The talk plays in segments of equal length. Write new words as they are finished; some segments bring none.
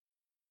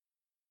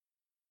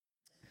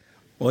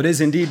Well, it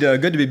is indeed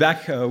good to be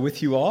back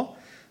with you all.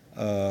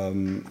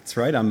 That's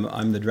right.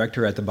 I'm the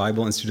director at the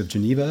Bible Institute of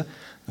Geneva,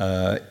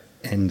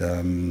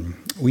 and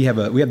we have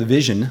the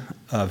vision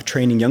of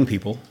training young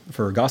people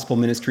for gospel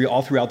ministry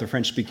all throughout the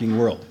French-speaking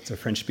world. It's a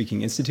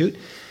French-speaking institute,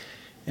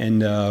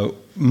 and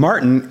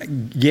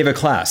Martin gave a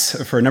class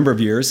for a number of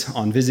years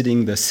on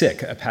visiting the sick,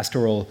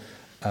 pastoral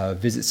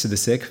visits to the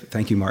sick.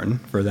 Thank you, Martin,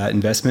 for that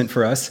investment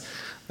for us.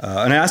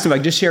 And I asked him if I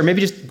could just share,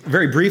 maybe just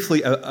very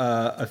briefly,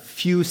 a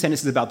few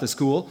sentences about the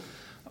school.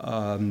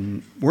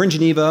 We're in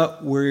Geneva.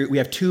 We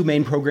have two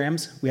main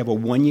programs. We have a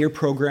one-year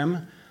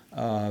program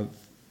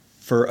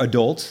for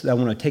adults that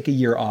want to take a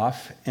year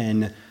off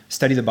and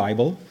study the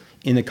Bible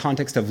in the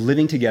context of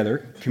living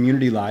together,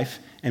 community life,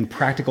 and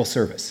practical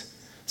service.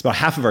 It's about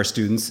half of our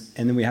students.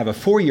 And then we have a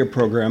four-year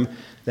program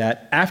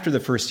that after the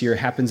first year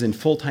happens in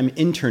full-time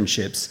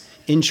internships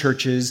in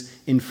churches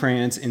in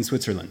France, in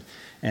Switzerland.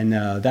 And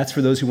that's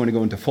for those who want to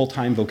go into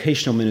full-time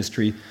vocational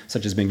ministry,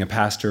 such as being a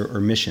pastor or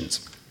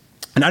missions.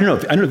 And I don't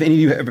know if any of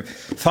you have ever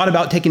thought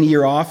about taking a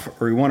year off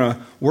or you want to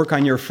work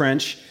on your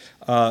French.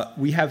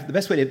 We have the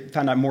best way to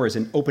find out more is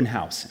an open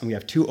house. And we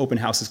have two open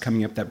houses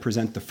coming up that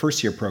present the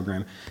first year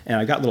program. And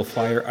I got a little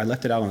flyer. I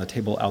left it out on the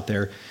table out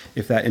there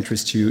if that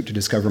interests you to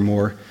discover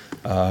more.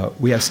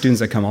 We have students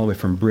that come all the way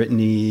from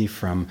Brittany,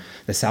 from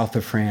the south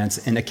of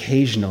France, and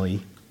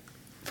occasionally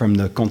from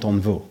the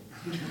Canton de Vaud.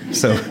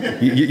 So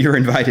you're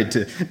invited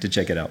to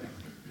check it out.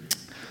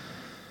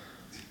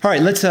 All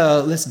right,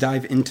 let's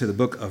dive into the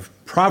book of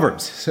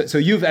Proverbs. So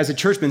you've, as a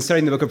church, been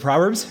studying the book of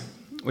Proverbs,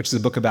 which is a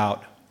book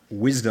about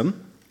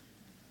wisdom.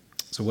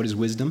 So what is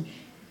wisdom?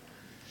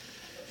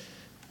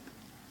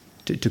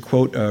 To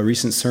quote a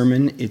recent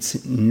sermon,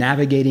 it's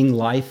navigating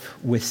life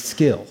with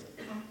skill.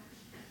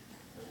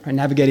 Right,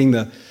 navigating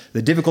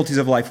the difficulties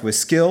of life with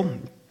skill.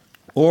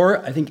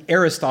 Or I think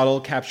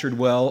Aristotle captured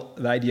well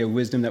the idea of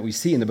wisdom that we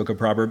see in the book of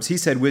Proverbs. He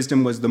said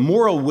wisdom was the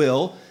moral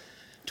will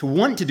to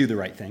want to do the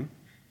right thing,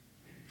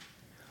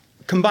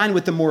 combined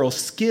with the moral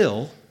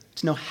skill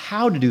to know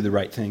how to do the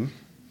right thing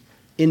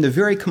in the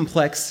very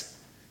complex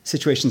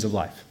situations of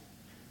life.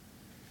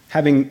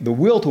 Having the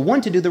will to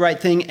want to do the right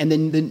thing and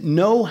then the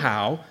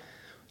know-how,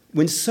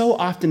 when so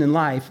often in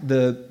life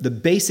the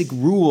basic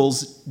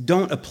rules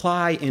don't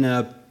apply in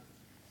a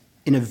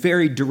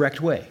very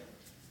direct way.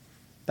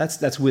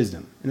 That's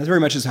wisdom. And that's very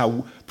much is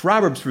how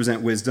Proverbs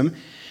present wisdom.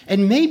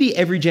 And maybe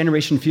every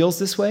generation feels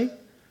this way,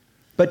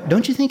 but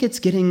don't you think it's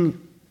getting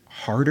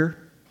harder?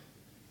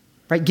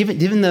 Right?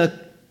 Given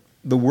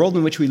the world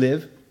in which we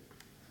live,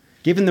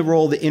 given the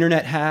role the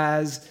internet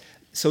has,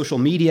 social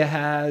media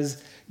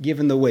has,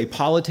 given the way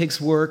politics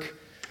work,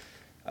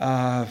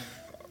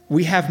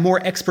 we have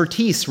more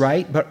expertise,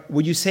 right? But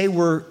would you say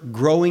we're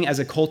growing as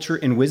a culture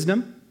in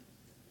wisdom?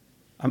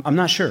 I'm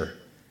not sure.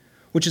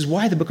 Which is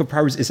why the book of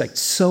Proverbs is like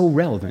so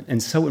relevant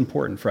and so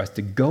important for us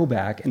to go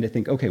back and to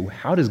think, okay,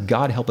 how does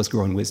God help us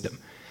grow in wisdom?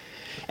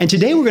 And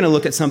today we're going to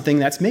look at something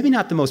that's maybe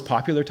not the most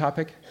popular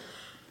topic,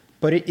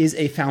 but it is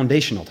a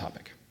foundational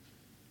topic.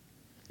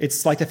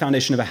 It's like the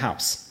foundation of a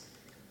house.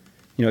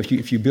 You know,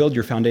 if you build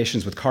your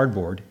foundations with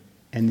cardboard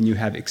and then you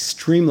have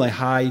extremely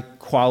high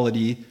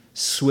quality,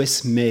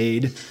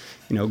 Swiss-made,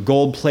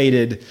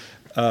 gold-plated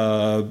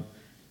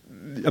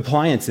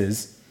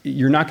appliances,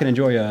 you're not going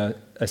to enjoy a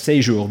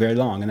séjour very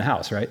long in the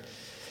house, right?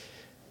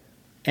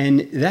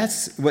 And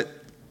that's what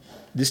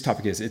this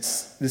topic is.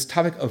 It's this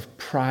topic of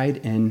pride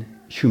and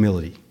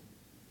humility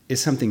is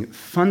something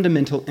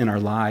fundamental in our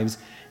lives,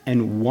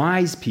 and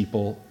wise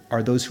people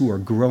are those who are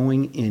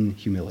growing in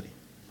humility.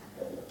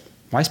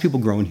 Wise people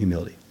grow in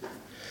humility.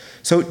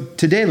 So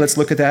today, let's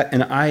look at that,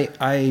 and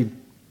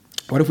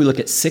what if we look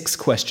at 6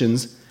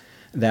 questions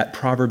that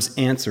Proverbs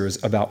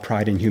answers about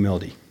pride and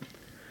humility?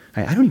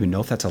 I don't even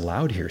know if that's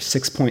allowed here.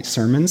 6-point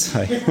sermons.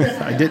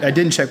 I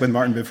didn't check with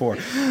Martin before,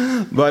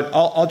 but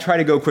I'll try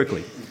to go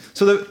quickly.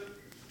 So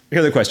here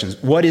are the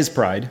questions. What is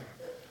pride?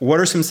 What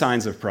are some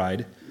signs of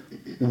pride?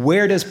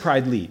 Where does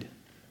pride lead?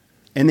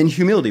 And then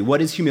humility. What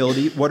is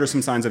humility? What are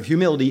some signs of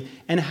humility?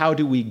 And how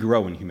do we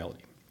grow in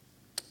humility?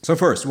 So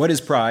first, what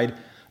is pride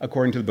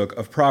according to the book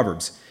of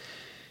Proverbs?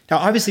 Now,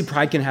 obviously,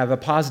 pride can have a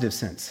positive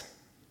sense,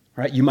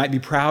 right? You might be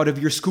proud of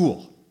your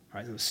school,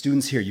 right? The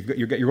students here,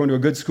 you're going to a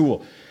good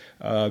school.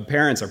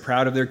 Parents are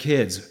proud of their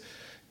kids.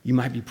 You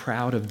might be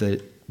proud of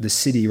the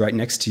city right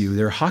next to you,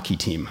 their hockey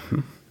team.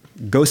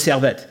 Go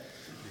Servette.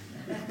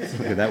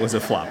 Okay, that was a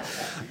flop.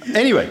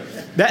 Anyway,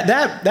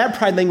 that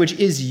pride language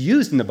is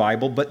used in the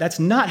Bible, but that's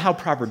not how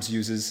Proverbs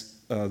uses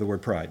the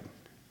word pride.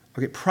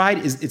 Okay,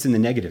 pride it's in the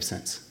negative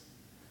sense.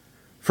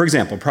 For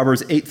example,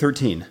 Proverbs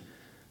 8:13.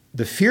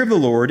 The fear of the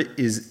Lord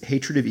is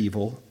hatred of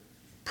evil,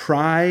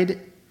 pride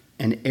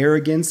and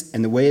arrogance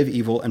and the way of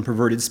evil and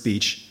perverted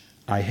speech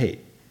I hate,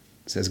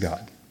 says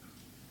God.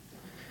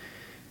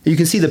 You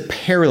can see the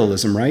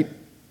parallelism, right?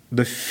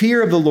 The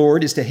fear of the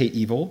Lord is to hate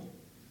evil,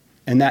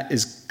 and that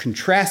is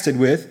contrasted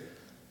with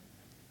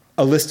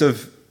a list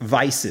of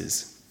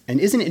vices. And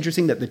isn't it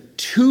interesting that the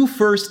two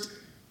first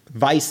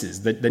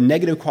vices, the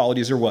negative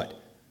qualities are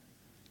what?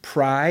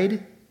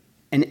 Pride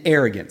and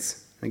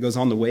arrogance. And it goes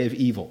on the way of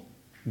evil.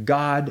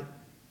 God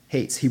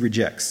hates, he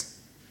rejects.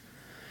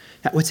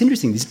 Now, what's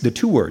interesting, the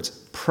two words,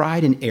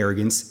 pride and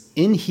arrogance,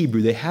 in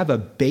Hebrew, they have a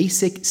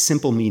basic,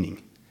 simple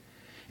meaning.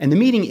 And the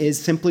meaning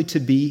is simply to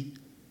be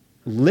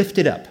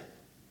lifted up,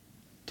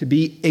 to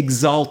be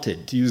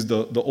exalted, to use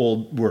the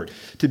old word,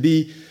 to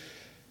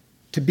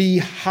be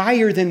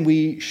higher than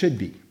we should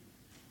be.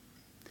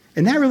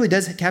 And that really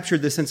does capture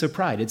the sense of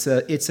pride. It's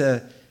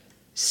a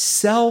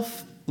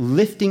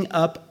self-lifting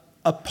up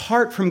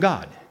apart from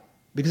God,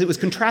 because it was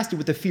contrasted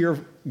with the fear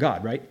of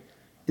God, right?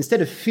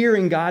 Instead of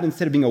fearing God,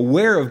 instead of being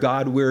aware of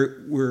God,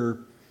 we're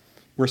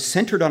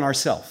centered on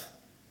ourselves.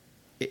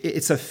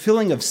 It's a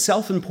feeling of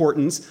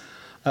self-importance,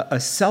 a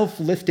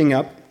self-lifting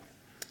up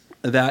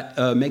that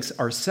makes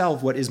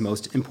ourselves what is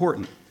most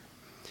important.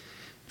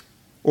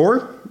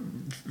 Or,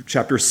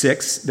 chapter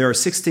 6, there are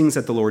 6 things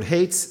that the Lord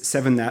hates,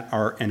 7 that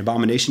are an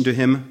abomination to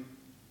him.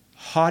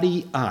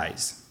 Haughty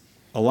eyes,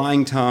 a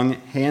lying tongue,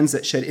 hands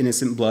that shed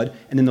innocent blood,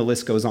 and then the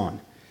list goes on.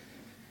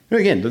 And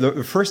again,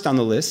 the first on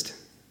the list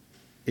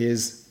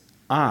is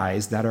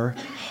eyes that are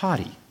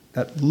haughty,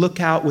 that look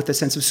out with a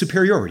sense of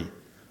superiority,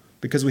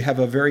 because we have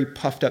a very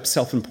puffed up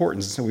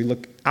self-importance, so we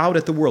look out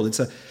at the world.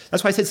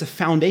 That's why I say it's a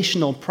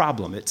foundational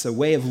problem. It's a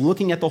way of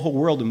looking at the whole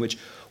world in which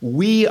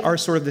we are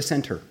sort of the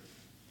center,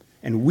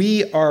 and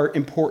we are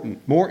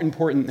important, more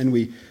important than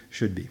we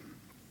should be.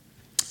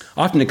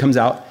 Often it comes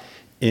out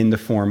in the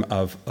form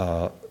of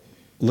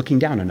looking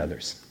down on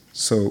others.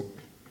 So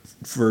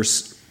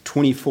verse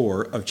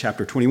 24 of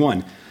chapter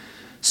 21,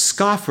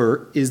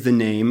 scoffer is the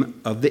name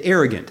of the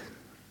arrogant,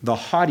 the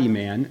haughty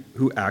man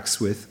who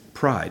acts with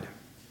pride.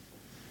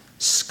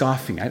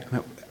 Scoffing.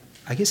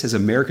 I guess as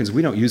Americans,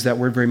 we don't use that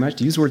word very much.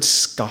 Do you use the word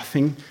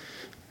scoffing?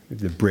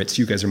 The Brits,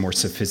 you guys are more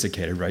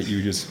sophisticated, right?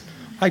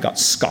 I got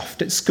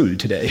scoffed at school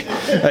today.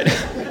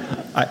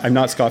 I'm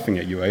not scoffing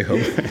at you, I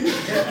hope.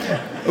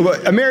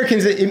 But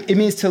Americans, it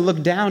means to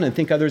look down and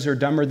think others are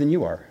dumber than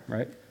you are,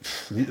 right?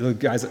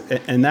 Guys,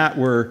 and that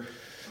we're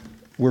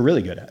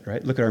really good at,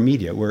 right? Look at our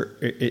media, where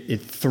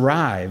it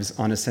thrives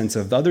on a sense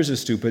of the others are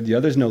stupid, the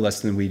others know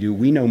less than we do,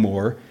 we know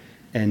more,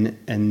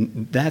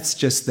 and that's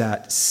just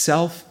that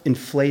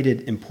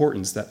self-inflated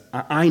importance that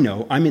I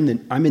know, I'm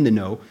in the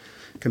know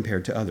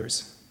compared to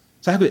others.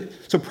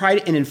 So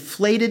pride, an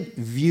inflated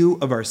view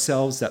of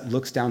ourselves that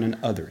looks down on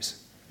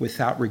others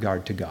without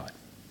regard to God.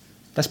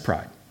 That's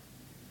pride.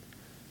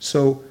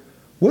 So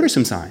what are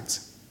some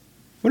signs?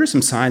 What are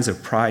some signs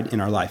of pride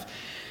in our life?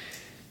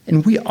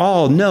 And we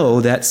all know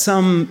that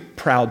some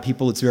proud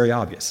people, it's very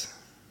obvious.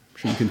 I'm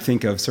sure you can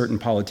think of certain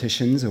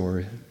politicians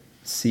or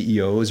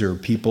CEOs or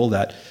people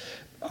that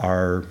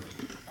are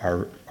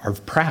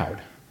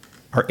proud,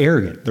 are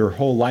arrogant. Their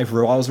whole life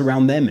revolves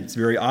around them, and it's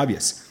very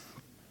obvious.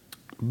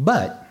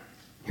 But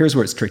here's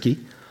where it's tricky.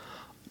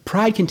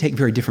 Pride can take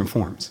very different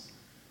forms.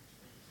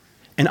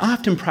 And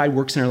often pride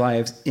works in our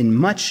lives in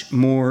much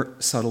more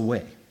subtle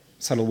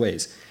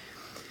ways.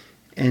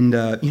 And,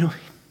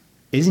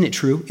 isn't it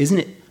true? Isn't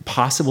it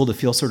possible to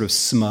feel sort of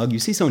smug? You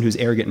see someone who's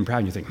arrogant and proud,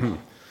 and you think,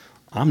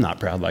 I'm not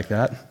proud like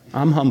that.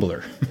 I'm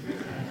humbler.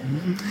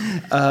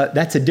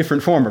 That's a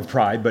different form of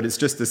pride, but it's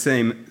just the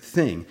same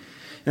thing. And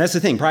that's the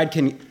thing. Pride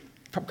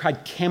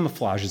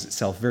camouflages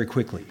itself very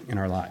quickly in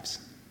our lives.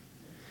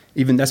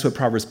 Even that's what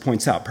Proverbs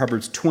points out.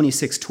 Proverbs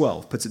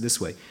 26:12 puts it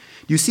this way.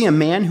 You see a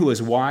man who is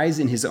wise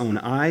in his own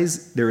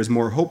eyes, there is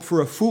more hope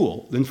for a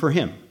fool than for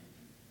him.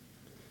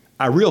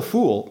 A real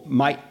fool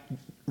might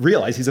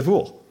realize he's a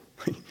fool.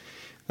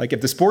 Like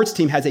if the sports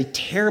team has a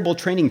terrible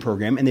training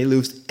program and they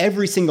lose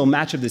every single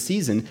match of the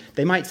season,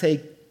 they might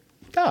say,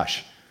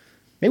 gosh,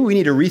 maybe we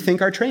need to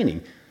rethink our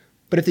training.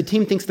 But if the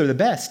team thinks they're the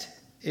best,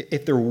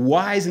 if they're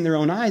wise in their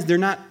own eyes, they're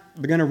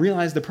going to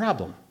realize the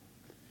problem.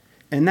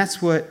 And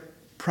that's what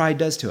pride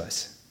does to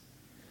us.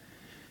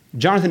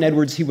 Jonathan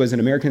Edwards, he was an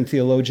American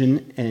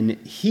theologian, and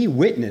he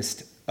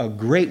witnessed a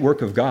great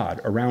work of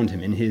God around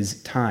him in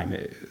his time.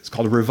 It's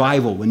called a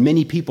revival, when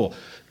many people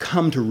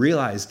come to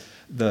realize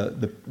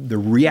the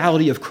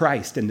reality of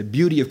Christ and the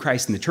beauty of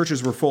Christ, and the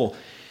churches were full.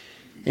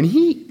 And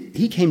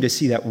he came to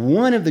see that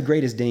one of the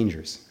greatest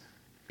dangers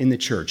in the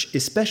church,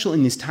 especially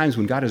in these times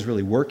when God is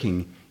really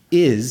working,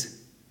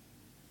 is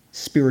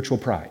spiritual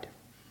pride.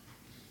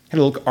 I had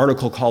a little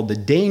article called The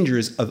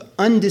Dangers of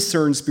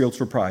Undiscerned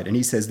Spiritual Pride, and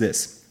he says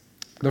this: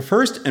 the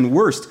first and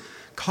worst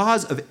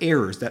cause of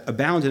errors that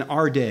abound in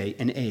our day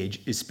and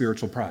age is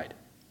spiritual pride.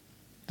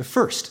 The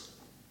first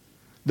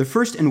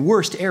and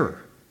worst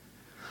error.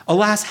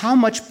 Alas, how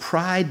much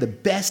pride the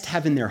best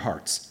have in their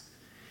hearts.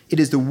 It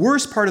is the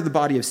worst part of the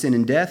body of sin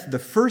and death, the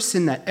first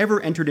sin that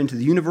ever entered into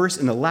the universe,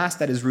 and the last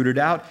that is rooted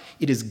out.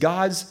 It is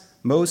God's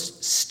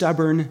most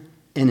stubborn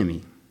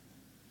enemy.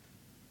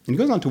 And he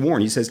goes on to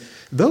warn, he says,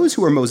 those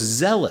who are most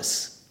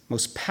zealous,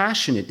 most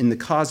passionate in the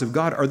cause of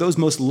God are those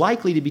most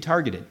likely to be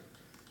targeted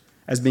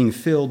as being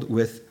filled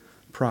with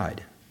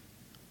pride.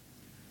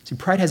 See,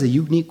 pride has a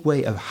unique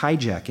way of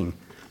hijacking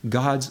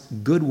God's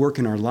good work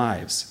in our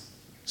lives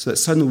so that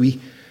suddenly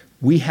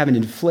we have an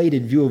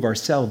inflated view of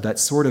ourselves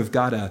that's sort of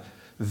got a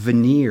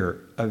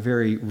veneer, a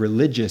very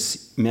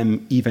religious,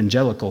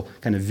 evangelical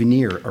kind of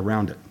veneer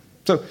around it.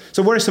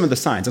 So what are some of the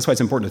signs? That's why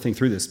it's important to think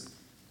through this.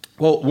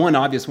 Well, one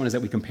obvious one is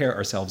that we compare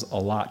ourselves a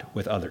lot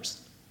with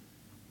others.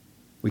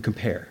 We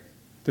compare.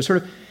 There's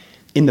sort of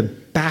in the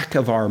back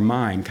of our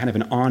mind kind of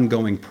an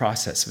ongoing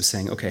process of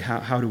saying, okay,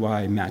 how do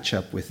I match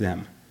up with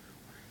them?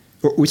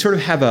 Or we sort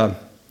of have a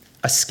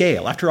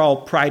scale. After all,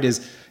 pride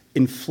is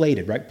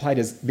inflated, right? Pride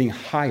is being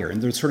higher,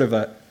 and there's sort of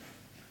a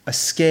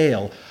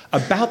scale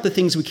about the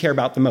things we care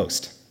about the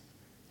most.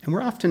 And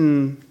we're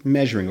often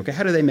measuring, okay,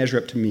 how do they measure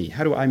up to me?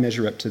 How do I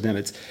measure up to them?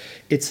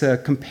 It's a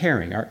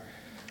comparing,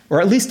 or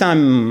at least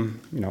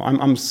I'm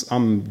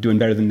doing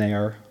better than they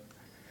are.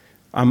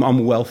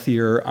 I'm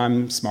wealthier,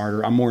 I'm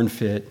smarter, I'm more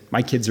fit,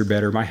 my kids are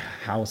better, my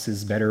house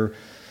is better,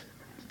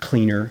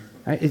 cleaner.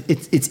 Right?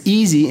 It's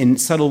easy in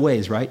subtle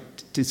ways, right,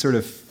 to sort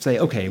of say,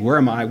 okay, where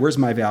am I, where's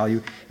my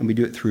value? And we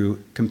do it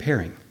through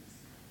comparing.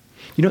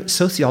 You know,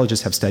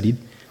 sociologists have studied,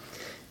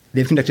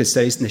 they've conducted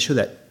studies, and they show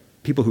that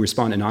people who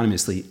respond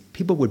anonymously,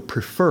 people would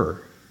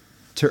prefer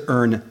to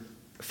earn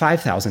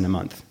 $5,000 a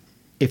month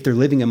if they're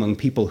living among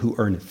people who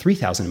earn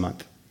 $3,000 a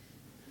month,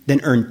 then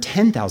earn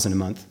 $10,000 a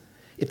month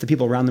if the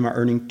people around them are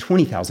earning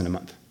 $20,000 a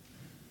month.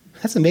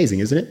 That's amazing,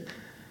 isn't it?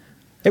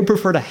 They would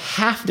prefer to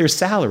half their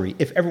salary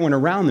if everyone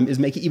around them is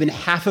making even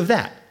half of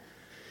that.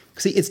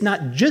 See, it's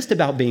not just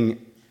about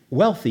being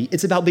wealthy,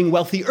 it's about being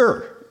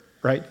wealthier,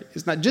 right?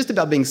 It's not just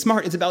about being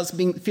smart, it's about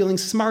feeling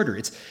smarter.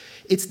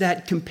 It's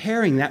that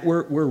comparing, that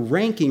we're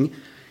ranking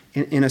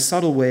in a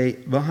subtle way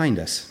behind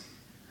us.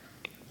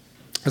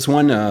 That's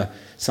one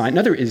sign.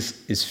 Another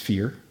is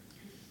fear,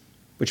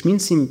 which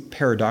means seem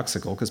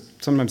paradoxical, because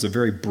sometimes the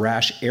very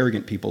brash,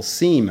 arrogant people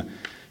seem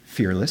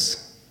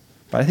fearless.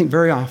 But I think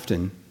very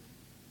often,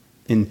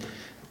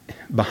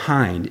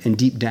 behind and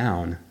deep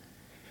down,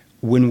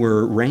 when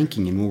we're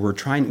ranking and when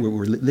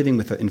we're living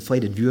with an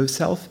inflated view of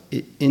self,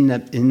 it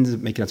ends up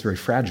making us very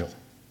fragile.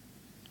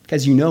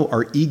 As you know,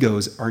 our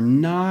egos are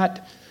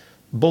not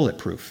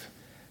bulletproof.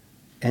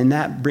 And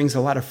that brings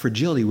a lot of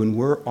fragility when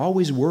we're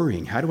always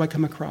worrying, how do I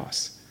come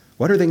across?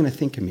 What are they going to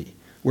think of me?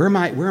 Where am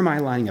I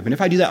lining up? And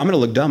if I do that, I'm going to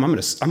look dumb. I'm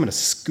going to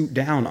scoot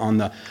down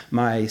on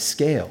my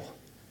scale.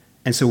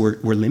 And so we're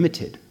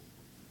limited.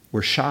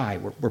 We're shy.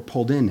 We're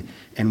pulled in,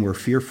 and we're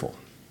fearful.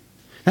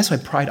 That's why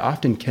pride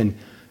often can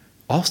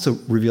also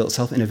reveal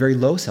itself in a very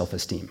low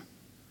self-esteem.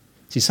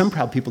 See, some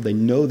proud people, they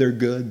know they're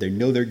good. They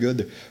know they're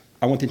good.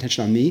 I want the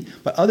attention on me.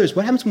 But others,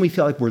 what happens when we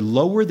feel like we're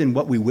lower than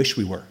what we wish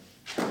we were?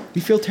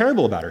 We feel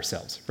terrible about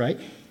ourselves, right?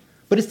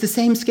 But it's the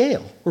same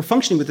scale. We're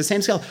functioning with the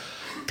same scale.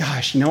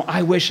 Gosh,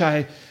 I wish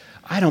I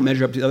don't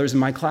measure up to others in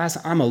my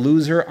class. I'm a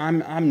loser.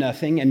 I'm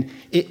nothing. And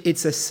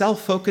it's a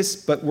self-focus,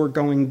 but we're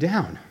going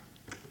down.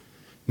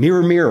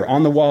 Mirror, mirror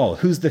on the wall,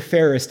 who's the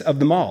fairest of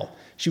them all?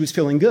 She was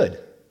feeling good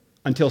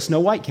until Snow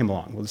White came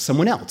along with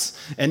someone else.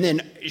 And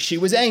then she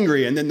was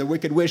angry, and then the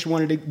wicked witch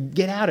wanted to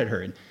get out at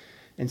her.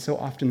 And so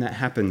often that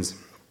happens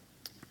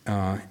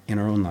in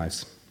our own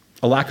lives.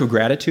 A lack of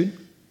gratitude,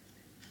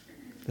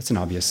 that's an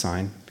obvious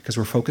sign, because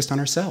we're focused on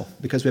ourselves,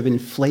 because we have an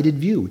inflated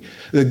view.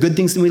 The good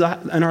things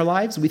in our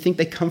lives, we think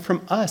they come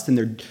from us, and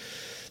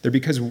they're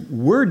because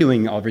we're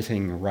doing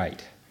everything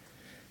right.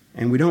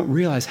 And we don't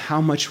realize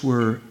how much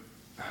we're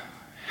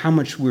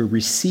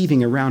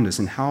receiving around us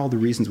and all the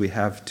reasons we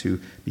have to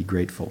be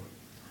grateful.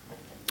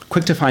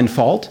 Quick to find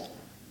fault,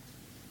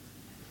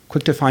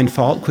 quick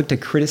to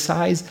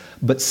criticize,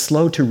 but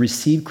slow to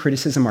receive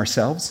criticism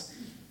ourselves.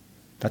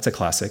 That's a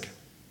classic,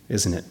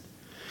 isn't it?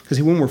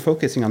 Because when we're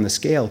focusing on the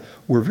scale,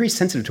 we're very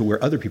sensitive to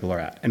where other people are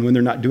at. And when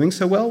they're not doing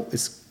so well,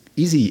 it's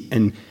easy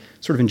and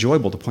sort of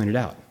enjoyable to point it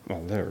out.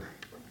 Well, they're...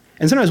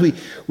 And sometimes we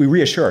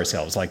reassure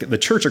ourselves, like the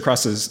church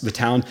across the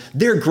town,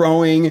 they're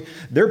growing,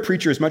 their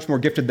preacher is much more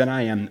gifted than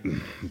I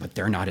am, but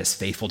they're not as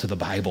faithful to the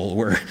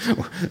Bible,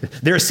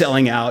 they're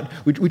selling out.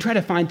 We try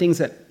to find things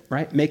that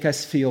make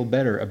us feel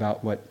better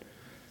about what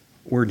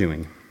we're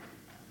doing.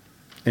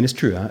 And it's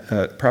true,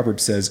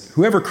 Proverbs says,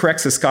 whoever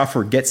corrects a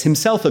scoffer gets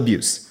himself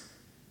abuse.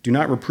 Do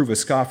not reprove a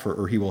scoffer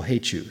or he will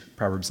hate you,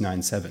 Proverbs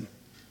 9:7.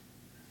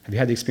 Have you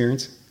had the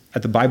experience?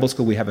 At the Bible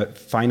school, we have a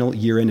final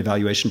year-end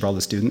evaluation for all the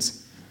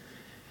students.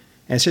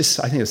 And it's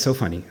just, I think it's so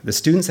funny. The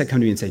students that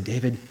come to me and say,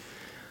 David,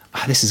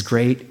 this is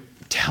great.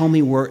 Tell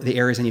me where the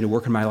areas I need to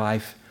work in my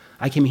life.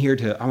 I came here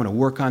I want to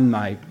work on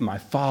my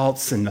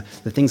faults and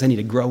the things I need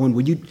to grow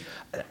in.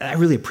 I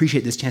really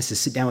appreciate this chance to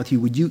sit down with you.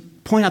 Would you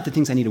point out the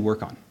things I need to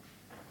work on?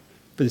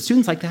 For the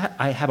students like that,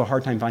 I have a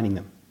hard time finding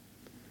them.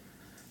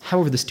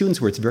 However, the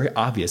students where it's very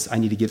obvious I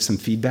need to give some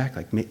feedback,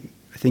 like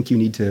I think you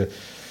need to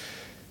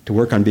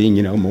work on being,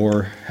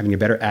 having a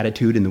better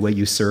attitude in the way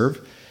you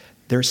serve.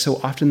 They're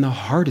so often the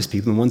hardest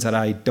people, the ones that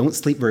I don't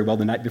sleep very well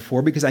the night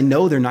before because I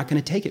know they're not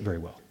going to take it very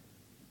well.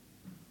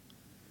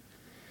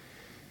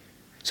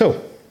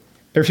 So,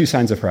 there are a few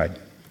signs of pride.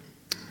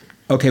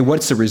 Okay,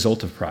 what's the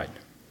result of pride?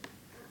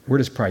 Where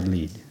does pride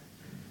lead?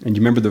 And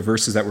you remember the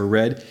verses that were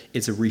read?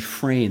 It's a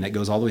refrain that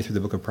goes all the way through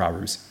the book of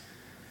Proverbs.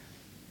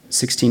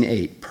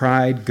 16:8,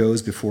 pride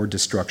goes before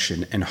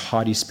destruction and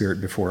haughty spirit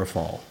before a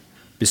fall.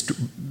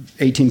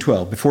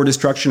 18:12, before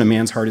destruction a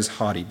man's heart is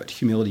haughty, but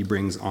humility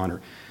brings honor.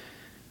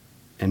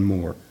 and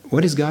more.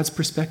 What is God's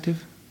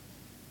perspective?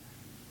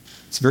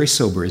 It's very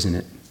sober, isn't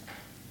it?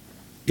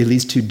 It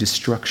leads to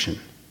destruction.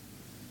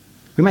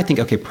 We might think,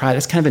 okay, pride,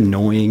 that's kind of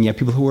annoying. Yeah,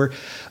 people who are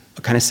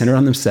kind of centered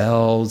on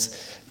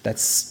themselves,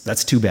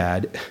 that's too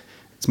bad.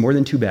 It's more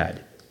than too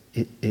bad.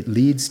 It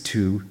leads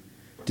to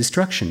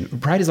destruction.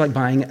 Pride is like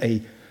buying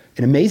an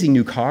amazing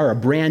new car, a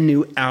brand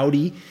new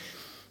Audi,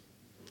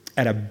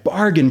 at a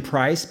bargain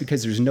price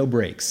because there's no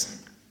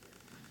brakes,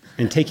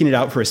 and taking it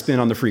out for a spin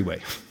on the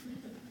freeway.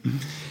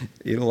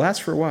 It'll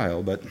last for a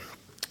while, but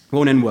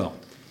won't end well.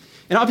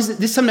 And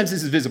obviously, sometimes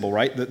this is visible,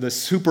 right? The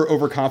super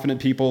overconfident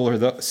people or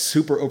the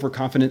super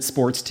overconfident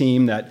sports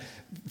team that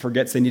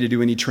forgets they need to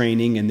do any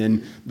training, and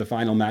then the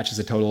final match is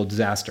a total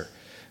disaster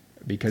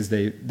because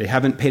they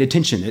haven't paid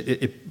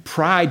attention.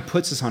 Pride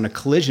puts us on a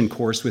collision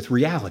course with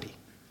reality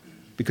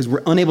because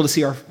we're unable to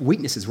see our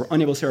weaknesses, we're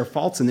unable to see our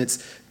faults, and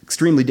it's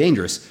extremely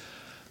dangerous.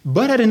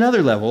 But at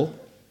another level,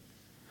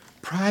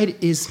 pride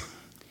is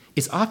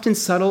often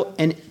subtle,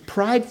 and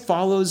pride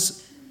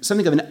follows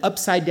something of an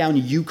upside-down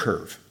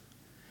U-curve.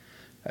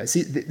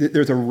 See,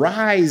 there's a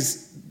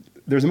rise,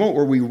 there's a moment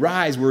where we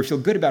rise, where we feel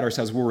good about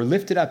ourselves, where we're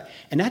lifted up,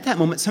 and at that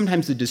moment,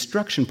 sometimes the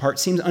destruction part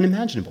seems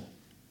unimaginable.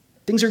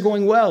 Things are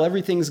going well,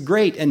 everything's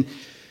great, and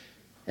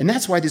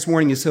that's why this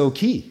warning is so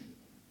key.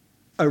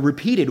 A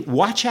repeated,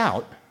 watch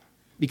out,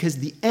 because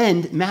the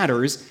end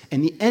matters,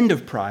 and the end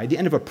of pride, the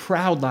end of a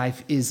proud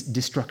life, is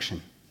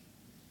destruction.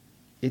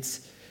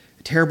 It's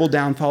a terrible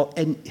downfall,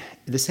 and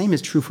the same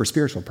is true for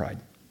spiritual pride.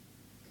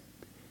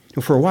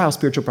 For a while,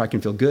 spiritual pride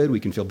can feel good. We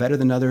can feel better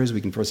than others. We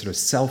can feel sort of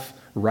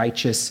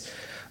self-righteous.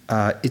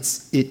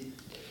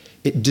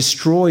 It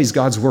destroys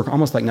God's work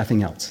almost like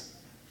nothing else.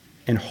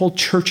 And whole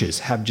churches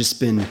have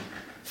just been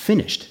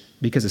finished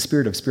because of the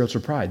spirit of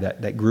spiritual pride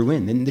that grew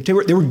in. And they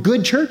were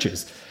good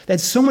churches. They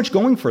had so much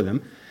going for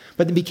them,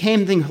 but they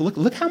became thinking,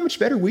 look how much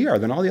better we are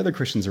than all the other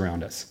Christians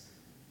around us.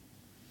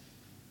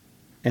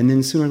 And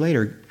then sooner or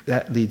later,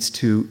 that leads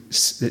to, it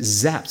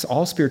zaps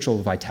all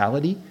spiritual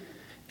vitality.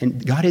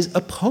 And God is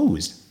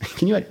opposed.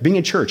 Can you imagine being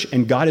a church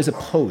and God is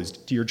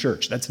opposed to your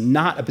church? That's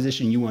not a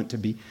position you want to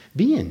be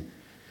in.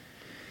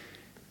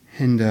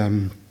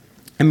 And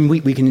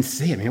we can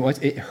say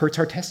it. It hurts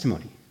our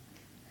testimony.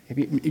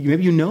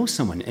 Maybe you know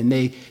someone and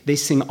they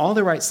sing all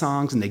the right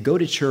songs and they go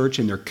to church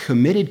and they're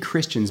committed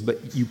Christians,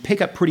 but you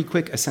pick up pretty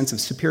quick a sense of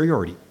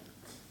superiority.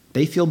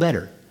 They feel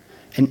better.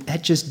 And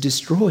that just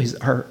destroys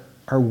our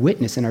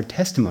witness and our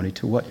testimony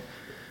to what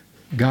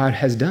God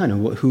has done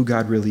and who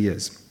God really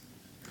is.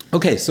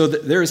 Okay, so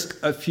there's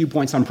a few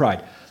points on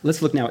pride.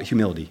 Let's look now at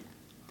humility.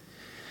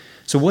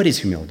 So what is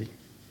humility?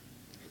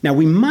 Now,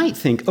 we might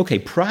think, okay,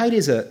 pride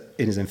is an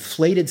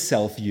inflated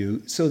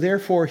self-view, so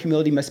therefore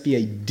humility must be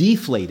a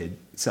deflated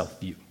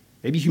self-view.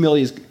 Maybe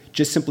humility is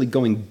just simply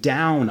going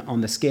down on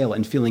the scale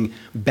and feeling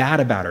bad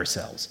about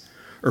ourselves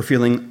or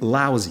feeling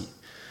lousy.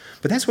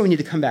 But that's why we need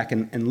to come back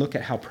and look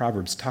at how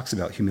Proverbs talks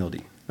about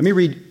humility. Let me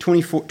read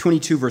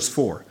 22, verse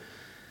 4.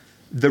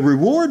 The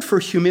reward for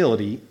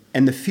humility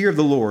and the fear of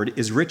the Lord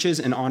is riches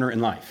and honor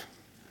and life.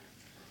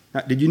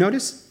 Now, did you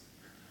notice?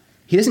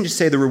 He doesn't just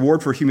say the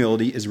reward for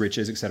humility is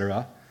riches,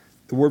 etc.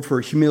 The word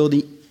for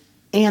humility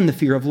and the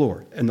fear of the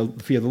Lord, and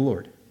the fear of the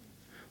Lord,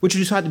 which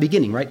you saw at the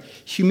beginning, right?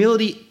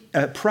 Humility,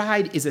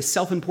 pride is a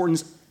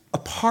self-importance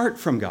apart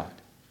from God,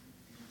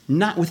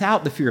 not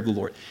without the fear of the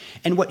Lord.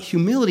 And what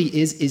humility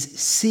is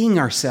seeing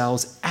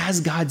ourselves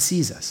as God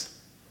sees us.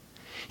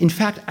 In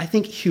fact, I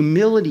think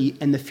humility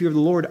and the fear of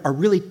the Lord are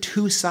really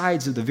two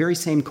sides of the very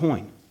same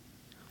coin.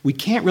 We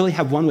can't really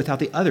have one without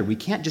the other. We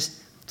can't just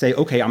say,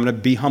 okay, I'm going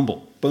to be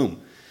humble. Boom.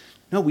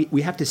 No,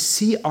 we have to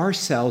see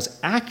ourselves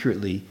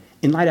accurately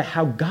in light of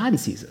how God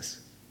sees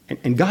us.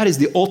 And God is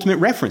the ultimate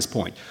reference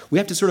point. We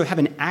have to sort of have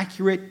an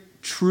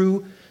accurate,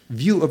 true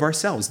view of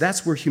ourselves.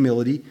 That's where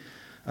humility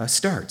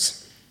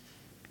starts.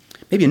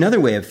 Maybe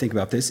another way of thinking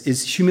about this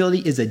is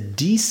humility is a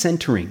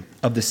decentering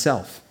of the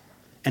self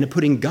and a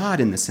putting God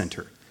in the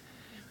center.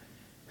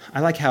 I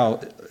like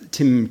how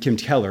Tim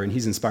Keller, and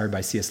he's inspired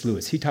by C.S.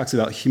 Lewis, he talks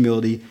about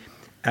humility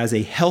as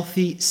a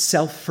healthy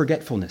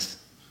self-forgetfulness.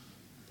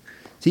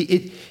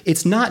 See,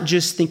 it's not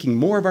just thinking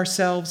more of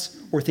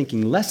ourselves or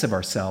thinking less of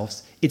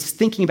ourselves. It's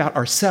thinking about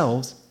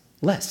ourselves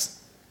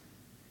less.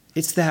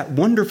 It's that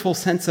wonderful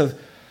sense of,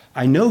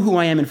 I know who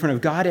I am in front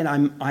of God, and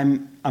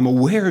I'm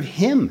aware of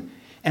Him,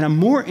 and I'm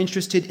more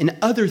interested in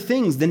other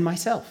things than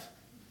myself.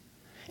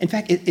 In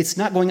fact, it's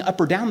not going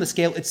up or down the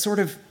scale. It's sort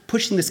of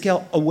pushing the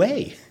scale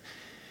away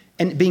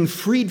and being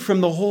freed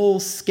from the whole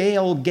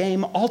scale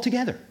game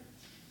altogether.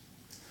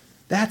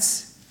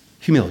 That's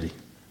humility.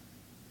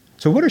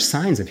 So what are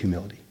signs of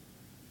humility?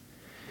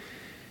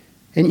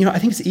 And, I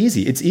think it's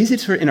easy. It's easy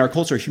to, in our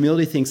culture,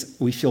 humility thinks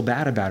we feel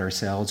bad about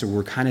ourselves, or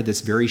we're kind of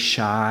this very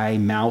shy,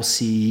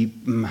 mousy,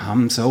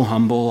 I'm so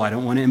humble, I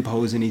don't want to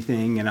impose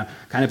anything, and I'm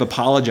kind of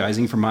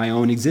apologizing for my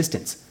own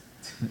existence.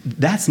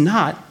 That's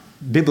not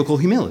biblical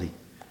humility.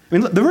 I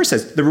mean, the verse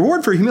says, the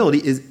reward for humility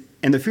is,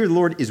 and the fear of the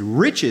Lord is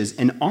riches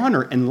and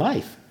honor and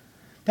life.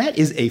 That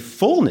is a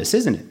fullness,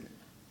 isn't it?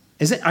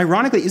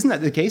 Ironically, isn't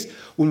that the case?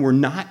 When we're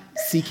not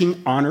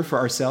seeking honor for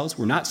ourselves,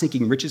 we're not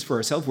seeking riches for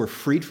ourselves, we're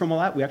freed from all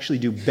that, we actually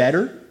do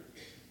better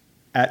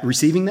at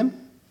receiving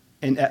them,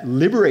 and that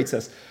liberates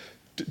us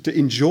to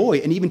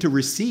enjoy and even to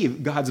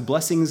receive God's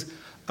blessings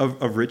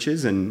of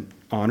riches and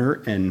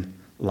honor and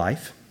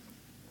life.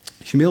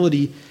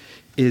 Humility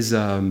is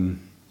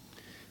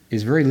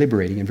very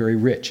liberating and very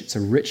rich. It's a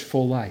rich,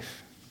 full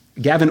life.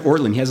 Gavin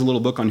Ortlund, he has a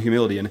little book on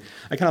humility, and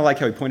I kind of like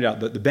how he pointed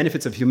out the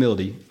benefits of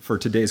humility for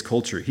today's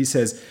culture. He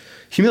says,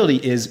 humility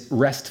is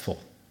restful.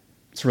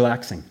 It's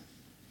relaxing.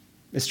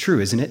 It's true,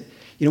 isn't it?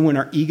 When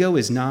our ego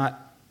is not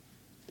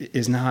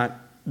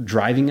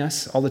driving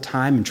us all the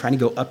time and trying to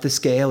go up the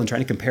scale and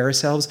trying to compare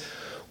ourselves,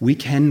 we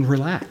can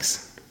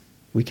relax.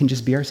 We can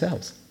just be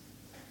ourselves.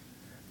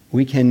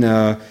 We can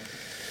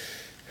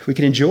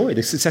enjoy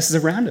the successes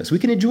around us. We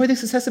can enjoy the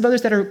success of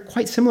others that are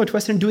quite similar to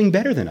us and doing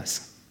better than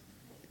us.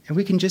 And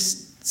we can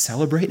just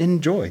celebrate and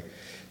enjoy.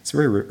 It's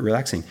very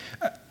relaxing.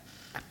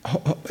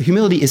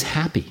 Humility is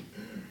happy.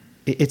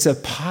 It's a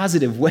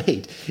positive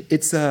weight.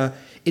 It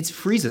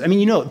frees us.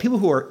 People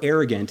who are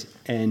arrogant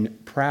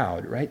and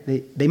proud, right?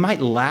 They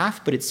might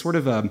laugh, but it's sort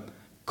of a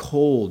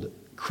cold,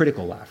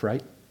 critical laugh,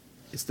 right?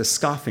 It's the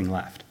scoffing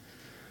laugh.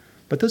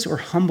 But those who are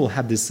humble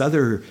have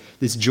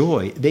this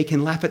joy. They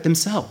can laugh at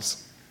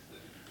themselves.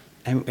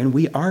 And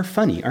we are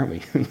funny, aren't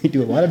we? We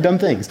do a lot of dumb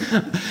things.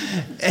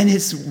 And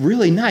it's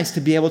really nice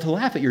to be able to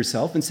laugh at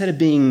yourself instead of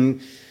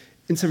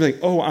like,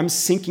 oh, I'm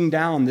sinking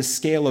down this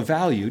scale of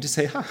value, to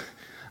say,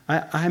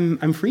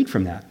 I'm freed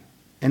from that.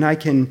 And I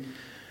can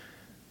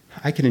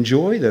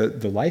enjoy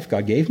the life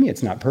God gave me.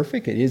 It's not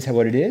perfect. It is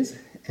what it is.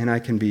 And I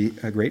can be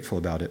grateful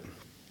about it.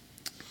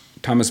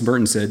 Thomas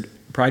Merton said,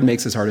 pride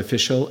makes us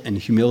artificial and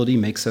humility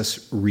makes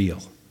us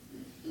real.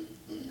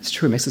 It's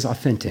true. It makes us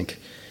authentic.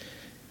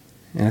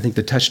 And I think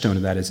the touchstone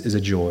of that is a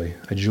joy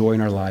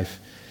in our life,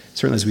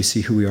 certainly as we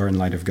see who we are in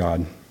light of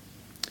God.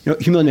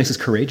 Humility makes us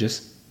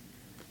courageous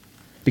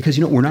because,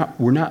 we're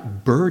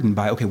not burdened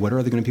by, okay, what are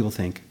other people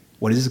think?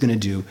 What is this going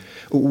to do?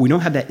 We don't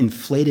have that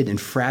inflated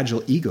and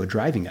fragile ego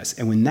driving us.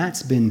 And when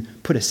that's been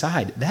put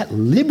aside, that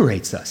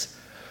liberates us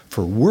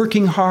for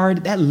working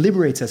hard. That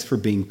liberates us for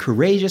being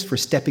courageous, for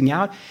stepping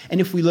out. And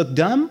if we look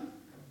dumb,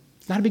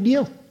 it's not a big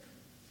deal,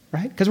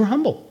 right? Because we're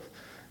humble.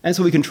 And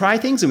so we can try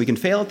things and we can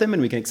fail at them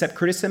and we can accept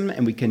criticism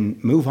and we can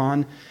move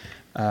on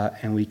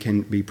and we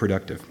can be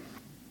productive.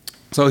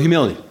 So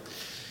humility.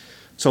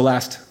 So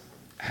last,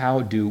 how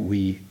do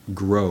we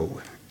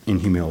grow in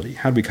humility?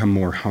 How do we become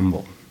more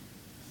humble?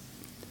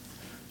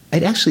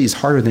 It actually is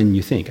harder than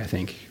you think, I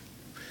think.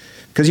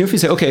 Because if you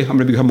say, okay, I'm going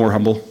to become more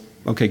humble.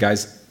 Okay,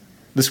 guys,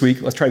 this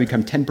week, let's try to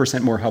become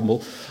 10% more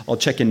humble. I'll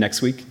check in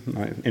next week,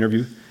 my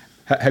interview.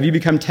 Have you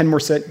become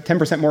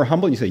 10% more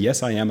humble? You say,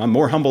 yes, I am. I'm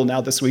more humble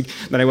now this week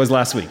than I was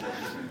last week.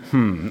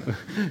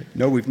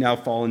 No, we've now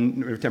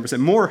fallen 10%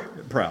 more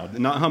proud,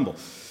 not humble.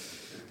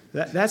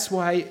 That's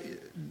why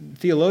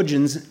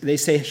theologians, they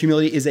say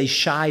humility is a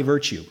shy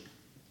virtue.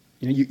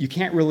 You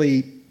can't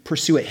really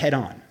pursue it head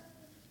on.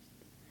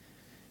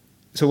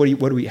 So how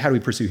do we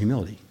pursue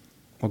humility?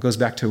 Well, it goes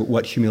back to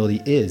what humility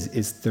is.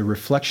 It's the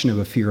reflection of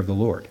a fear of the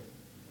Lord.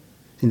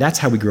 And that's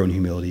how we grow in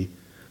humility.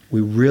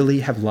 We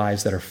really have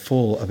lives that are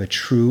full of a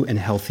true and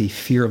healthy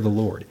fear of the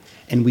Lord.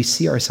 And we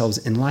see ourselves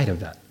in light of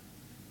that.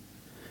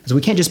 So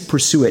we can't just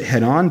pursue it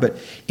head on, but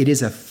it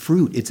is a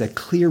fruit. It's a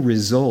clear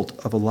result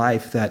of a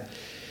life that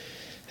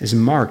is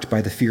marked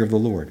by the fear of the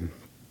Lord. And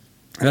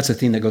that's a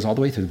theme that goes all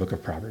the way through the book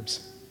of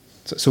Proverbs.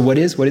 So what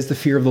is the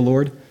fear of the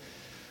Lord?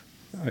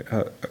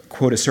 I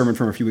quote a sermon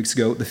from a few weeks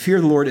ago. The fear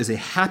of the Lord is a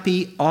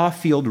happy,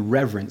 awe-filled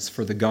reverence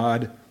for the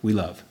God we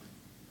love.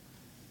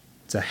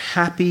 It's a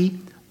happy,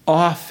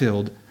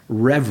 awe-filled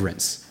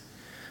reverence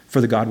for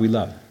the God we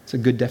love. It's a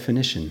good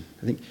definition.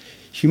 I think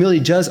humility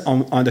does,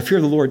 on the fear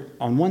of the Lord,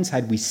 on one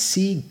side, we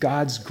see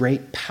God's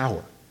great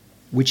power,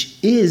 which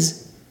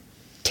is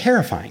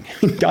terrifying.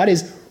 God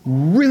is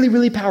really,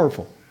 really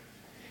powerful.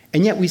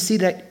 And yet we see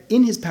that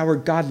in his power,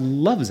 God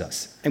loves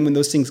us. And when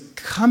those things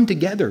come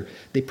together,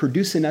 they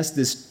produce in us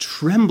this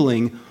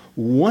trembling,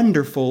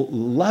 wonderful,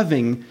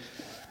 loving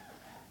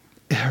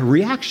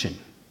reaction,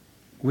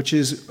 which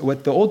is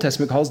what the Old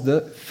Testament calls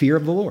the fear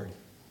of the Lord.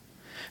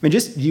 Do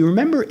you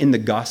remember in the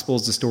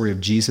Gospels the story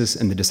of Jesus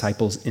and the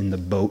disciples in the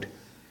boat?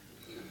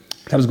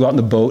 The disciples go out in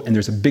the boat, and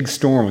there's a big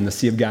storm on the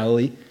Sea of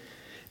Galilee,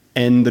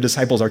 and the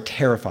disciples are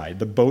terrified.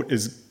 The boat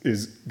is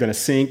going to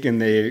sink, and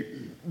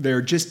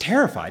they're just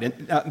terrified.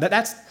 And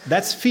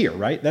that's fear,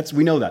 right?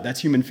 We know that.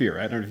 That's human fear.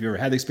 I don't know if you ever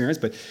had the experience,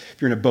 but if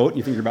you're in a boat and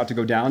you think you're about to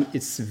go down,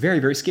 it's very,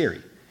 very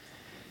scary.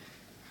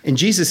 And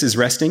Jesus is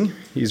resting.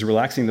 He's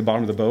relaxing the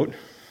bottom of the boat.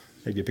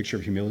 Maybe a picture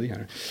of humility. I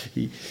don't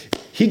know.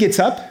 He gets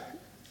up,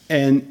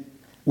 and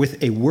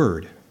with a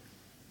word,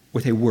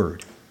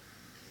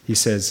 he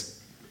says,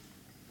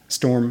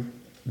 "Storm,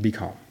 be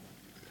calm."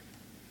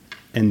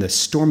 And the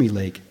stormy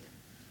lake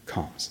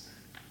calms.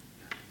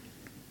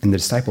 And the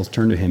disciples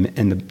turned to him,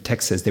 and the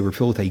text says they were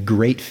filled with a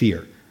great fear.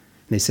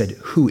 And they said,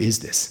 "Who is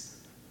this,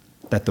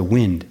 that the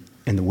wind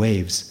and the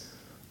waves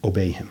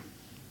obey him?"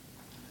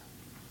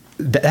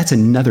 That's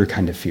another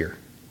kind of fear.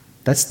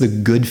 That's the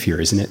good fear,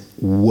 isn't it?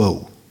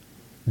 Whoa.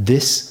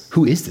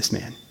 Who is this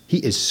man? He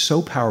is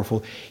so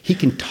powerful. He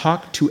can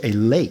talk to a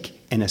lake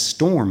and a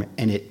storm,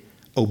 and it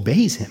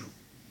obeys him.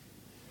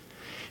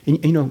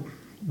 And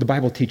the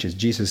Bible teaches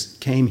Jesus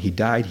came, he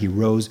died, he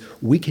rose.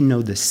 We can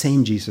know the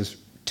same Jesus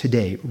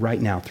today,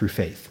 right now, through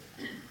faith.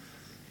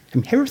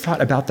 Have you ever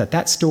thought about that?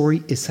 That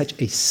story is such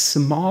a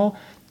small,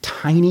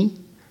 tiny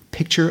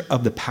picture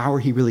of the power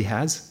he really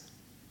has.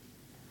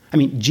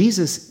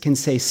 Jesus can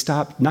say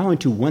stop not only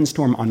to one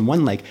storm on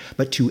one lake,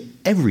 but to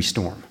every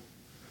storm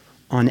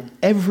on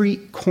every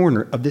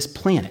corner of this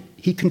planet.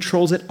 He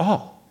controls it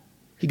all.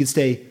 He could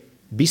say,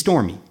 be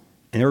stormy,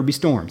 and there would be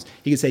storms.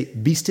 He could say,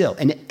 be still,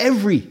 and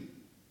every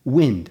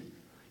wind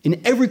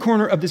in every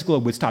corner of this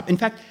globe would stop. In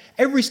fact,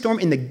 every storm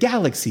in the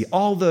galaxy,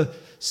 all the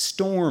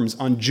storms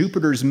on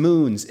Jupiter's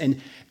moons, and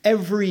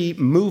every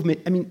movement.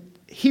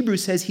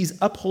 Hebrews says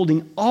he's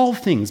upholding all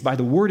things by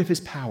the word of his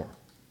power.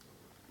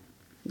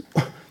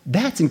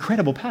 That's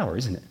incredible power,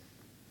 isn't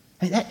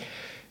it?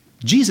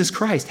 Jesus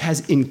Christ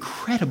has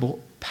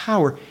incredible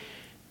power,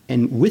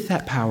 and with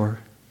that power,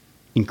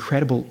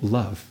 incredible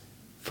love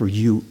for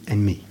you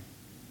and me.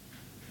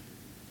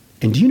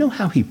 And do you know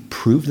how he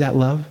proved that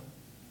love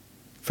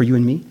for you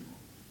and me?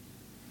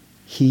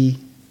 He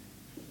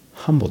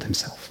humbled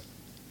himself.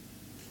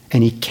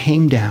 And he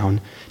came down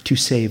to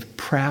save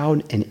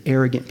proud and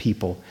arrogant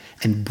people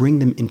and bring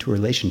them into a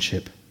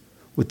relationship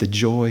with the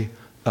joy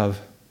of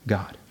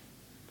God.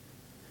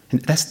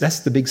 And that's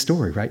the big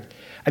story, right?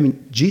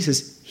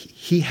 Jesus,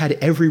 he had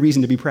every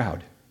reason to be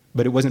proud,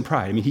 but it wasn't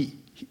pride.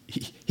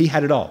 He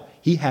had it all.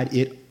 He had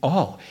it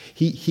all.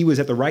 He was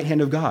at the right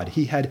hand of God.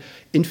 He had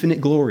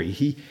infinite glory.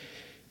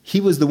 He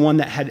was the one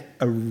that had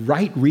a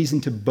right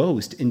reason to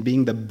boast in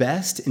being the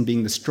best, in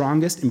being the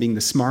strongest, in being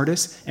the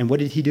smartest. And what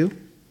did he do?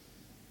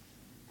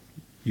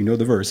 You know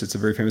the verse. It's a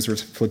very famous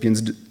verse,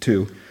 Philippians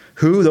 2.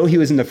 Who, though he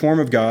was in the form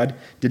of God,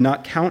 did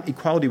not count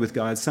equality with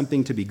God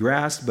something to be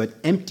grasped, but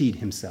emptied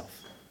himself.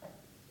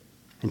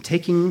 And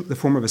taking the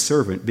form of a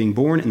servant, being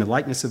born in the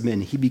likeness of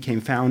men, he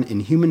became found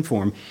in human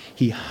form.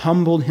 He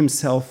humbled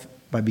himself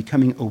by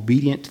becoming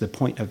obedient to the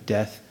point of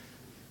death,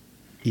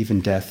 even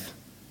death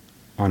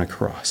on a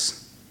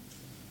cross.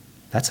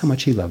 That's how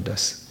much he loved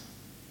us.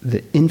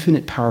 The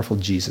infinite, powerful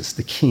Jesus,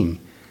 the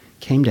King,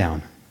 came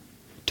down,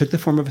 took the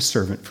form of a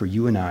servant for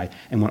you and I,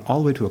 and went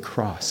all the way to a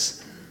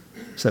cross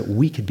so that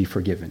we could be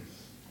forgiven,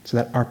 so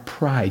that our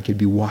pride could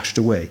be washed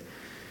away.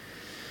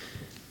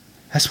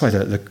 That's why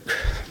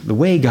the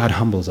way God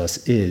humbles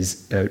us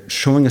is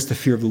showing us the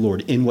fear of the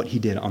Lord in what he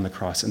did on the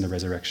cross and the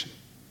resurrection.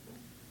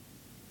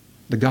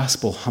 The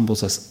gospel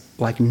humbles us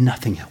like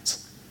nothing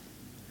else.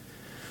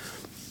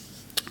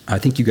 I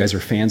think you guys are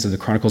fans of the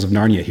Chronicles of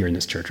Narnia here in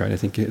this church, right? I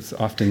think it's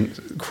often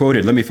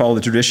quoted. Let me follow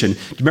the tradition. Do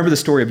you remember the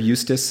story of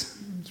Eustace?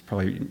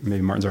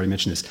 Maybe Martin's already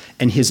mentioned this.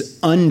 And his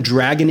the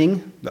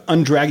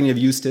undragoning of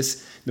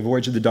Eustace, the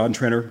voyage of the Dawn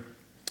Treader.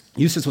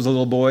 Eustace was a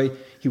little boy.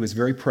 He was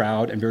very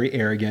proud and very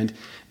arrogant,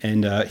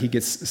 and he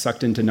gets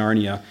sucked into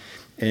Narnia,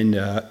 and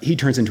he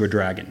turns into a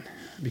dragon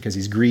because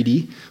he's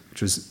greedy,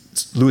 which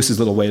was Lewis's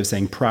little way of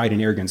saying pride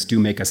and arrogance do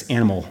make us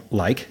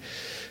animal-like,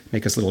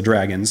 make us little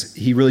dragons.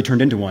 He really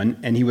turned into one,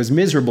 and he was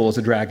miserable as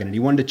a dragon, and he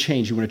wanted to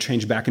change. He wanted to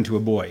change back into a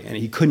boy, and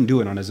he couldn't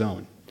do it on his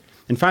own.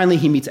 And finally,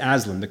 he meets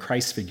Aslan, the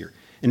Christ figure,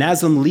 and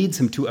Aslan leads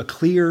him to a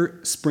clear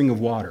spring of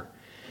water.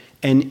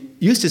 And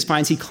Eustace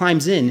finds he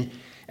climbs in,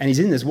 and he's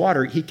in this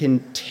water, he can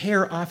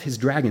tear off his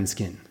dragon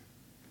skin.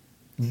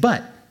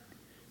 But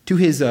to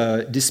his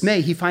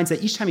dismay, he finds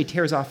that each time he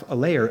tears off a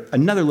layer,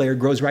 another layer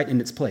grows right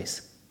in its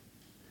place.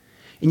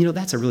 And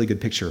that's a really good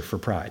picture for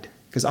pride,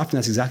 because often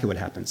that's exactly what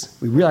happens.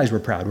 We realize we're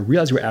proud, we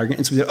realize we're arrogant,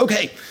 and so we say,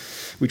 okay,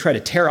 we try to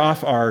tear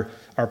off our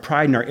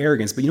pride and our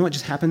arrogance, but you know what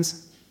just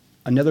happens?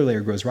 Another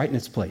layer grows right in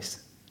its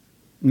place.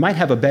 It might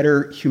have a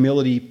better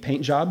humility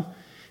paint job,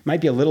 it might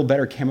be a little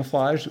better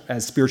camouflage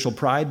as spiritual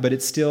pride, but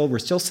we're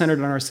still centered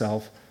on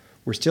ourselves.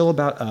 We're still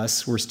about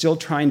us. We're still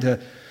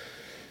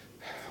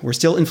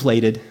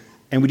inflated,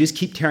 and we just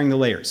keep tearing the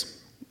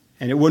layers.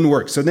 And it wouldn't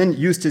work. So then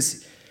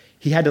Eustace,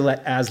 he had to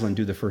let Aslan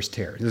do the first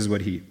tear. This is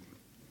what he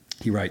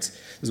writes.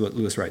 This is what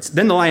Lewis writes.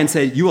 Then the lion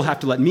said, "You will have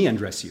to let me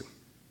undress you.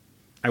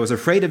 I was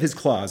afraid of his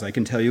claws, I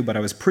can tell you, but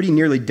I was pretty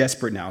nearly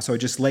desperate now, so I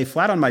just lay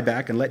flat on my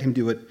back and let him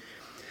do it.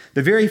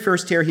 The very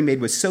first tear he made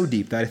was so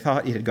deep that I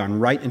thought it had gone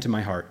right into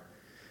my heart.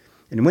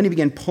 And when he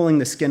began pulling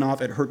the skin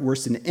off, it hurt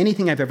worse than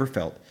anything I've ever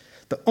felt.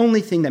 The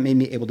only thing that made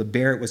me able to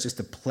bear it was just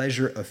the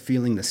pleasure of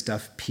feeling the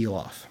stuff peel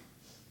off."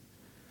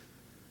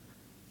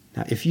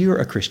 Now, if you're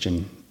a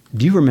Christian,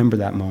 do you remember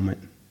that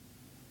moment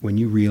when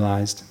you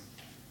realized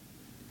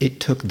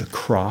it took the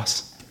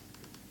cross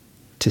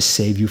to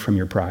save you from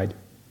your pride?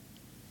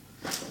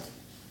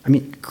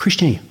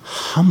 Christianity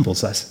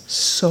humbles us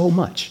so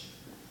much.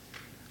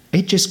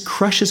 It just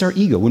crushes our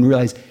ego when we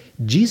realize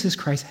Jesus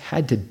Christ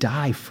had to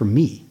die for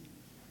me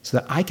so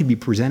that I could be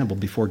presentable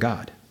before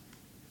God.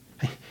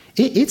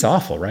 It's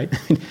awful, right?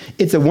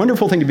 It's a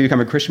wonderful thing to become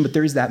a Christian, but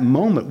there is that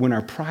moment when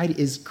our pride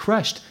is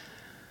crushed.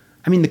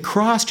 I mean, the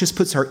cross just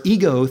puts our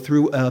ego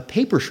through a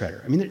paper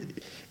shredder.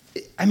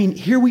 I mean,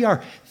 here we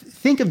are.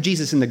 Think of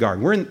Jesus in the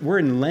garden. We're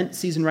in Lent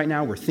season right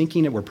now. We're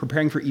thinking it. We're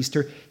preparing for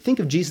Easter. Think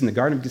of Jesus in the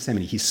Garden of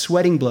Gethsemane. He's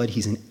sweating blood.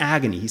 He's in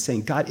agony. He's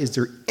saying, God, is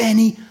there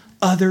any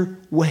other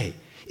way?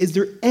 Is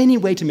there any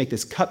way to make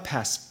this cup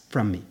pass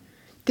from me?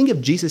 Think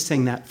of Jesus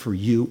saying that for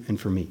you and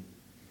for me.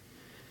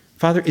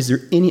 Father, is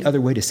there any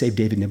other way to save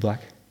David Niblack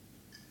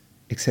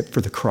except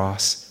for the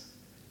cross,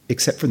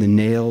 except for the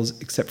nails,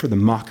 except for the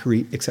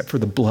mockery, except for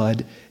the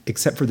blood,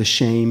 except for the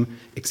shame,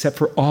 except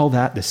for all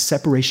that, the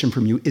separation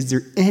from you? Is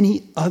there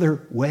any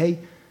other way?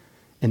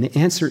 And the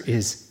answer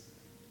is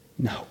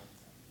no.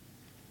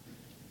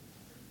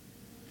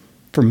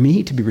 For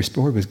me to be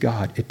restored with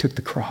God, it took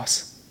the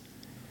cross.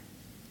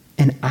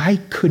 And I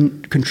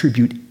couldn't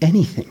contribute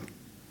anything.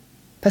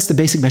 That's the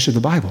basic message of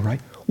the Bible, right?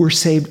 We're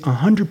saved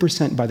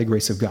 100% by the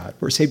grace of God.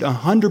 We're saved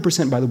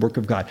 100% by the work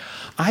of God.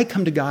 I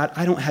come to God,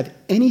 I don't have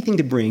anything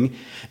to bring,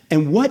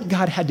 and what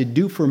God had to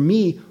do for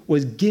me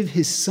was give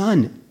his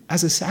son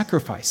as a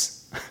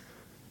sacrifice.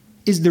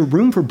 Is there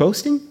room for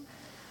boasting?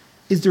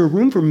 Is there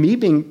room for me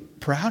being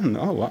proud and,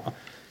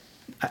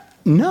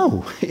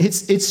 no,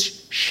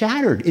 it's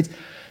shattered.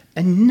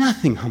 And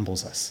nothing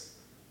humbles us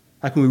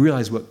like when we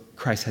realize what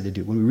Christ had to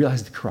do, when we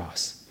realize the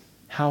cross,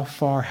 how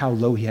far, how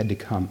low he had to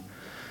come.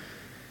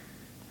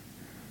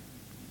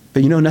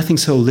 But nothing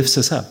so lifts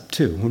us up,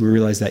 too, when we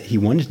realize that he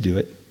wanted to do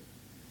it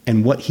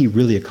and what he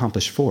really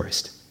accomplished for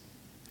us.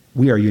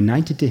 We are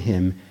united to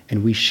him,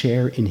 and we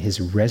share in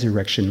his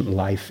resurrection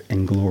life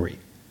and glory.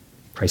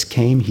 Christ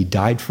came, he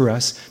died for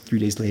us. 3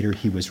 days later,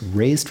 he was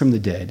raised from the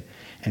dead,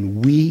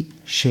 and we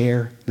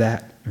share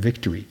that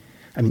victory.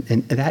 And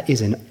that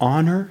is an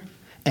honor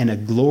and a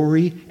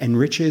glory and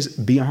riches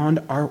beyond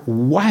our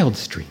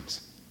wildest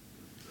dreams.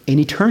 In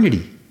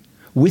eternity,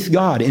 with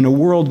God in a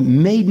world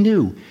made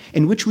new,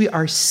 in which we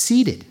are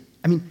seated.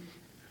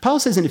 Paul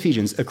says in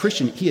Ephesians, a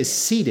Christian, he is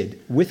seated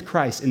with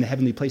Christ in the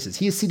heavenly places.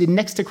 He is seated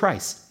next to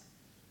Christ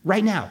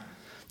right now.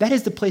 That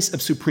is the place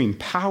of supreme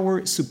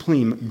power,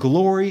 supreme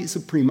glory,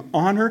 supreme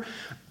honor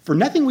for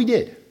nothing we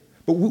did.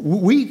 But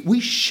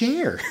we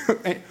share.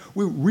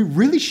 We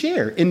really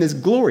share in this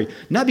glory,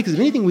 not because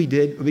of anything we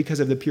did, but because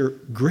of the pure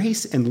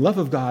grace and love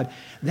of God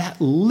that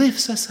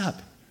lifts us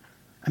up.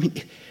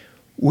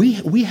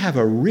 We have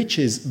a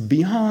riches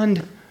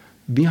beyond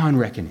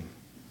reckoning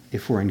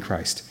if we're in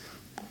Christ.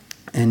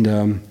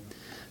 And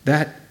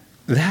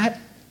that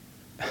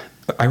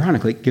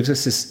ironically gives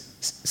us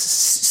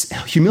this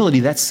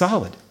humility that's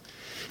solid.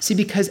 See,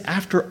 because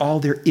after all,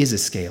 there is a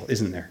scale,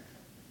 isn't there?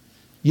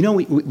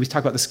 We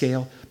talk about the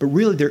scale, but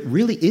really there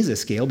really is a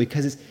scale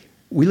because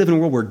we live in a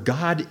world where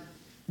God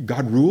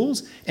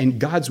rules, and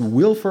God's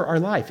will for our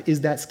life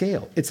is that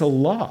scale. It's a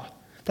law.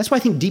 That's why I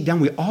think deep down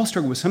we all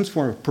struggle with some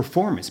form of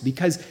performance,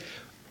 because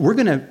we're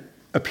going to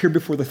appear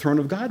before the throne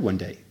of God one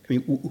day.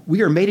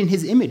 We are made in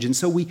his image, and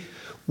so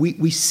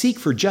we seek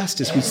for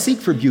justice, we seek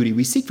for beauty,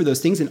 we seek for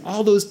those things, and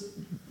all those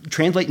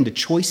translate into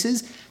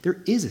choices.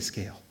 There is a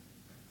scale.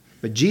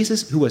 But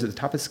Jesus, who was at the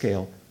top of the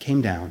scale,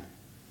 came down,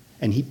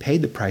 and he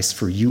paid the price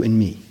for you and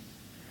me.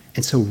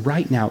 And so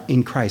right now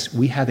in Christ,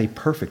 we have a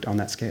perfect on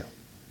that scale.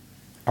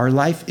 Our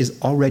life is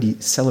already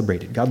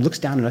celebrated. God looks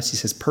down on us, he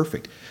says,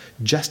 perfect,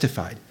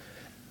 justified,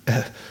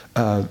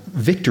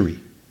 victory.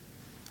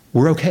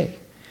 We're okay.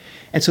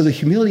 And so the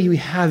humility we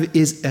have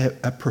is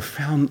a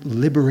profound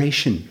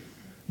liberation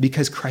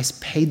because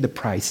Christ paid the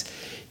price.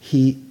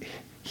 He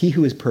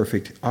who is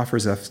perfect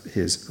offers us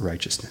his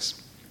righteousness.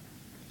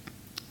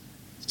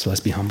 So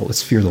let's be humble.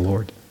 Let's fear the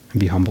Lord and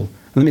be humble.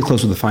 Let me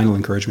close with a final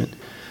encouragement.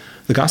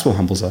 The gospel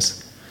humbles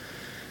us.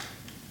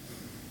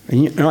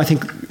 And I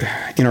think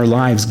in our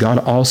lives, God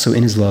also,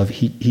 in his love,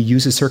 he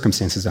uses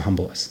circumstances to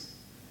humble us.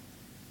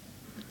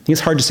 I think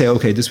it's hard to say,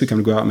 okay, this week I'm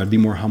going to go out and I'm going to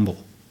be more humble.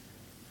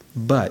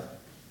 But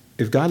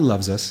if God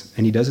loves us,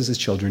 and he does as his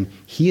children,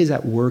 he is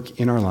at work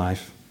in our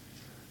life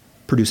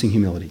producing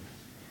humility.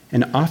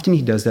 And often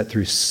he does that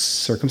through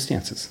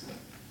circumstances.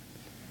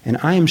 And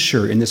I am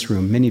sure in this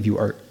room, many of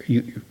you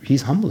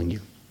he's humbling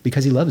you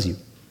because he loves you.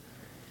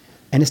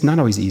 And it's not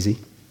always easy.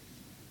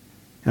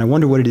 And I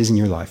wonder what it is in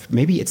your life.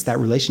 Maybe it's that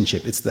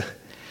relationship. It's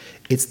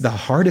the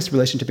hardest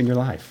relationship in your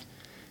life.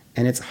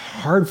 And it's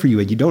hard for you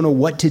and you don't know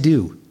what to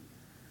do.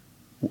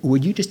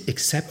 Would you just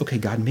accept, okay,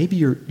 God, maybe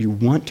you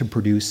want to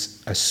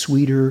produce a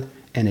sweeter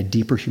and a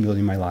deeper humility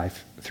in my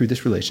life through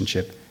this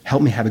relationship.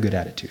 Help me have a good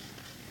attitude.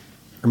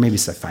 Or maybe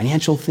it's a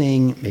financial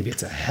thing. Maybe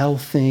it's a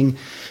health thing.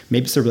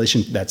 Maybe it's the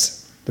relationship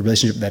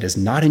that is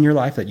not in your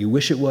life that you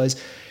wish it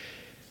was.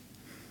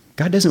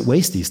 God doesn't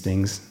waste these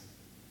things.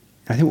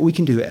 And I think what we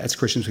can do as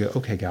Christians, we go,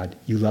 okay, God,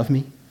 you love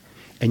me,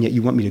 and yet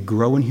you want me to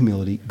grow in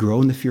humility,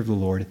 grow in the fear of the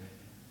Lord.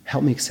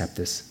 Help me accept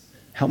this.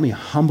 Help me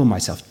humble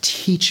myself.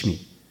 Teach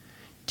me.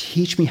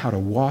 Teach me how to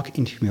walk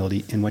in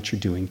humility in what you're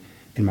doing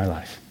in my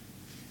life.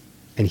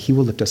 And he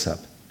will lift us up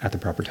at the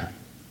proper time.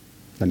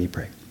 Let me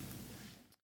pray.